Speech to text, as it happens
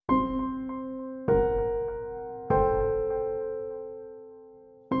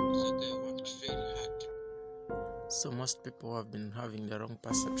So most people have been having the wrong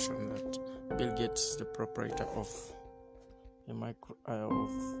perception that Bill Gates is the proprietor of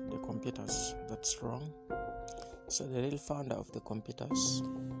the computers. That's wrong. So the real founder of the computers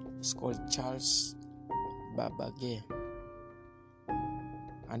is called Charles Babbage,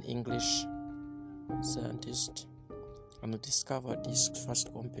 an English scientist, and he discovered his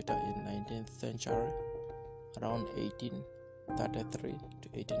first computer in 19th century, around 1833 to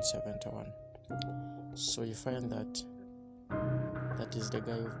 1871. So you find that is the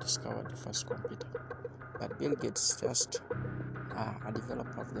guy who discovered the first computer. But Bill Gates is just a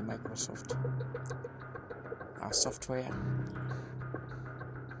developer of the Microsoft software,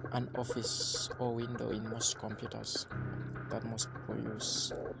 an office or window in most computers that most people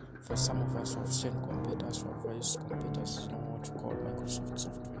use. For some of us who have seen computers, who have used computers, you know what to call Microsoft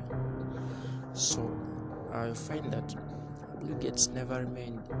software. So I find that Bill Gates never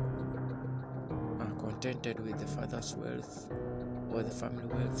remained contented with the father's wealth or the family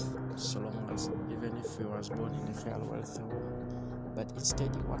wealth, so long as, even if he was born in a fairly wealthy home, but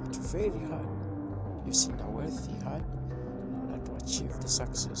instead he worked very hard using the wealth he had in order to achieve the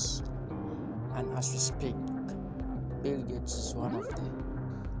success. And as we speak, Bill Gates is one of the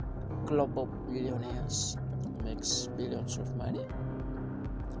global billionaires, makes billions of money,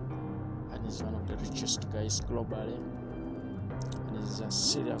 and is one of the richest guys globally, and is a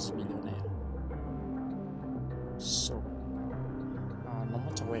serious billionaire. So no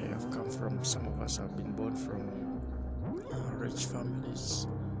matter where you have come from, some of us have been born from rich families.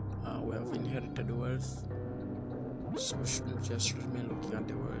 We have inherited wealth, so we shouldn't just remain looking at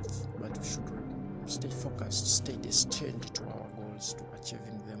the wealth, but we should stay focused, stay destined to our goals, to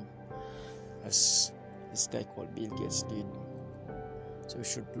achieving them, as this guy called Bill Gates did. So we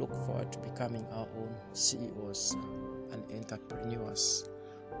should look forward to becoming our own CEOs and entrepreneurs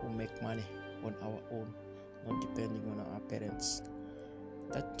who make money on our own, not depending on our parents.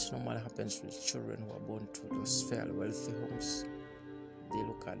 That normally happens with children who are born to those fairly wealthy homes. They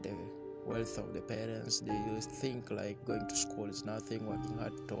look at the wealth of the parents. They think like going to school is nothing, working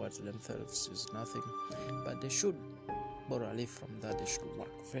hard towards themselves is nothing. But they should borrow a leaf from that. They should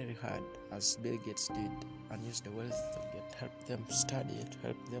work very hard, as Bill Gates did, and use the wealth to help them study it,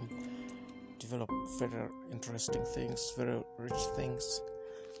 help them develop very interesting things, very rich things,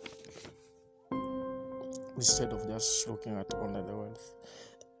 instead of just looking at only the wealth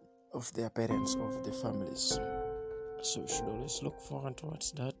of their parents, of the families. So we should always look forward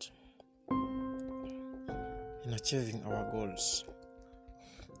towards that in achieving our goals.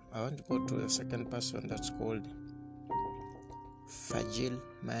 I want to go to the second person, that's called Fajil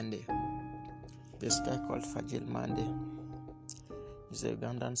Mande. This guy called Fajil Mande is a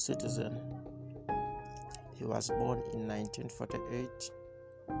Ugandan citizen. He was born in 1948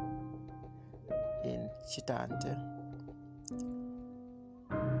 in Chitante,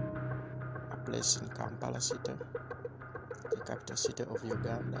 a place in Kampala city, the capital city of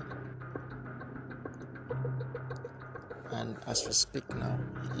Uganda. And as we speak now,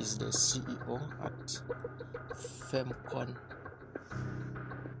 he is the CEO at Femcon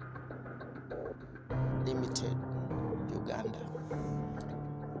Limited, Uganda.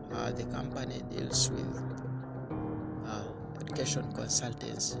 The company deals with education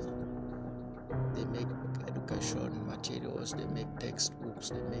consultancy. They make education materials, they make textbooks,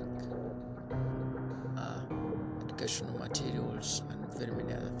 they make educational materials, and very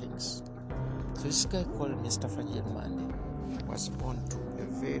many other things. So this guy called Mr. Fajil Mande was born to a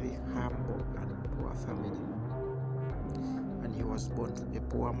very humble and poor family, and he was born to a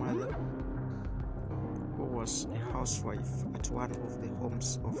poor mother who was a housewife at one of the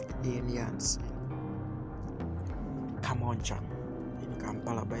homes of the Indians in Kamonja in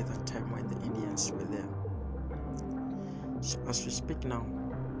Kampala by that time, when the Indians were there. So as we speak now,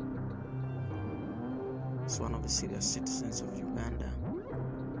 he's one of the serious citizens of Uganda,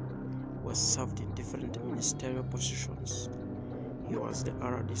 was served in different ministerial positions. He was the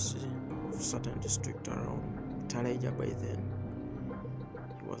RDC of certain district around Taleja by then.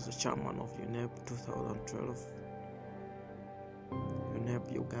 He was the chairman of UNEP 2012.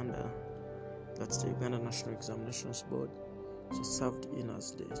 UNEP Uganda, that's the Uganda National Examinations Board. He served in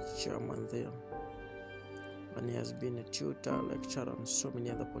as the chairman there. And he has been a tutor, lecturer, and so many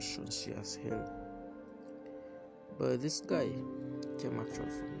other positions he has held. But this guy came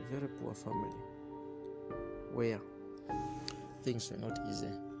actually from a very poor family where things were not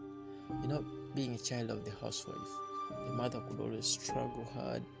easy. You know, being a child of the housewife, the mother could always struggle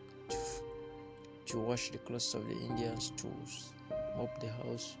hard to wash the clothes of the Indians, to mop the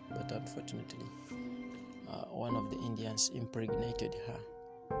house, but unfortunately, one of the Indians impregnated her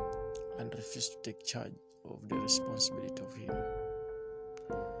and refused to take charge of the responsibility of him.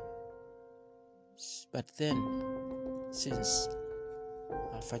 But then, since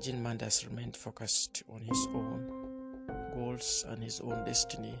Fajin Manda has remained focused on his own goals and his own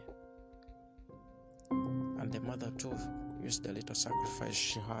destiny, and the mother too used the little sacrifice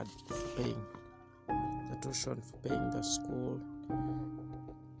she had for paying the tuition, for paying the school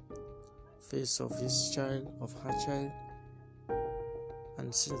fees of her child.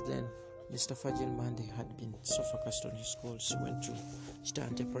 And since then, Mr. Fajin Mandi had been so focused on his schools. He went to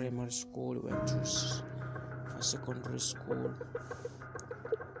Stante Primary School, went to secondary school,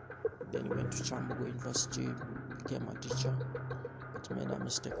 then he went to Chambogo University, became a teacher, but made a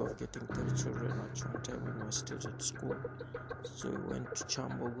mistake of getting 3 children at one time when he was still at school. So he went to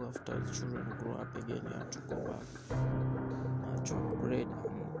Chambogo. After the children grew up again, he had to go back to upgrade,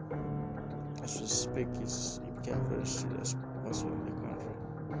 and as we speak, he became a very serious person in the country.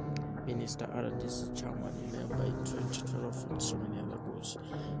 Minister RDC chairman by 2012 and so many other goals.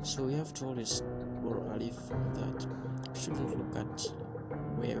 So we have to always borrow a leaf from that. We shouldn't look at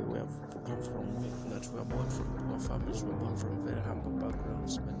where we have come from, that we are born from poor families, we are born from very humble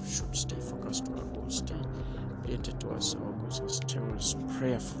backgrounds, but we should stay focused on our goals, stay oriented towards our goals, and stay always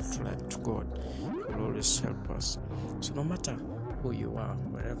prayerful to God. He will always help us. So no matter who you are,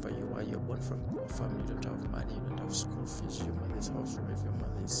 wherever you are, you're born from a poor family, you don't have money, you don't have school fees, your mother's housewife, your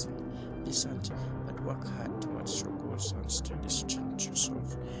mother is decent, but work hard towards your goals and stay disciplined to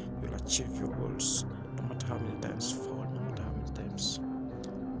yourself. You'll achieve your goals, no matter how many times you fall, no matter how many times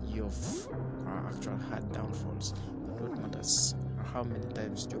you've actual hard downfalls. But what matters how many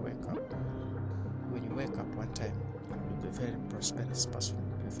times do you wake up. When you wake up one time, you'll be a very prosperous person,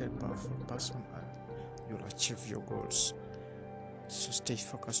 you'll be a very powerful person, and you'll achieve your goals. So stay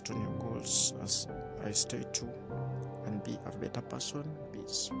focused on your goals as I stay too, and be a better person, be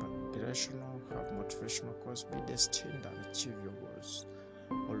inspirational, have motivational quotes, be destined, and achieve your goals.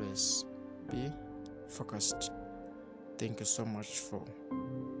 Always be focused. Thank you so much for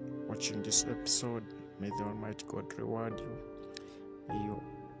watching this episode. May the Almighty God reward you. May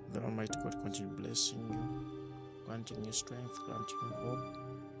the Almighty God continue blessing you, granting you strength, granting you hope.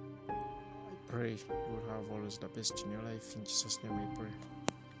 I pray you will have always the best in your life. In Jesus' name we pray.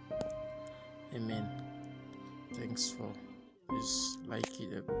 Amen. Thanks for this, like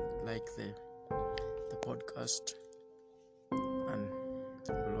the podcast, and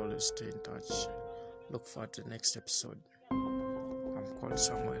we'll always stay in touch. Look forward to the next episode. I'm called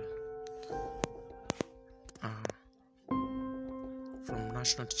Samuel from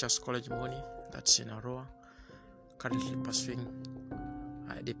National Teachers College Moni, that's in Aroa, currently pursuing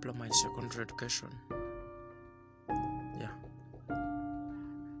a diploma in secondary education.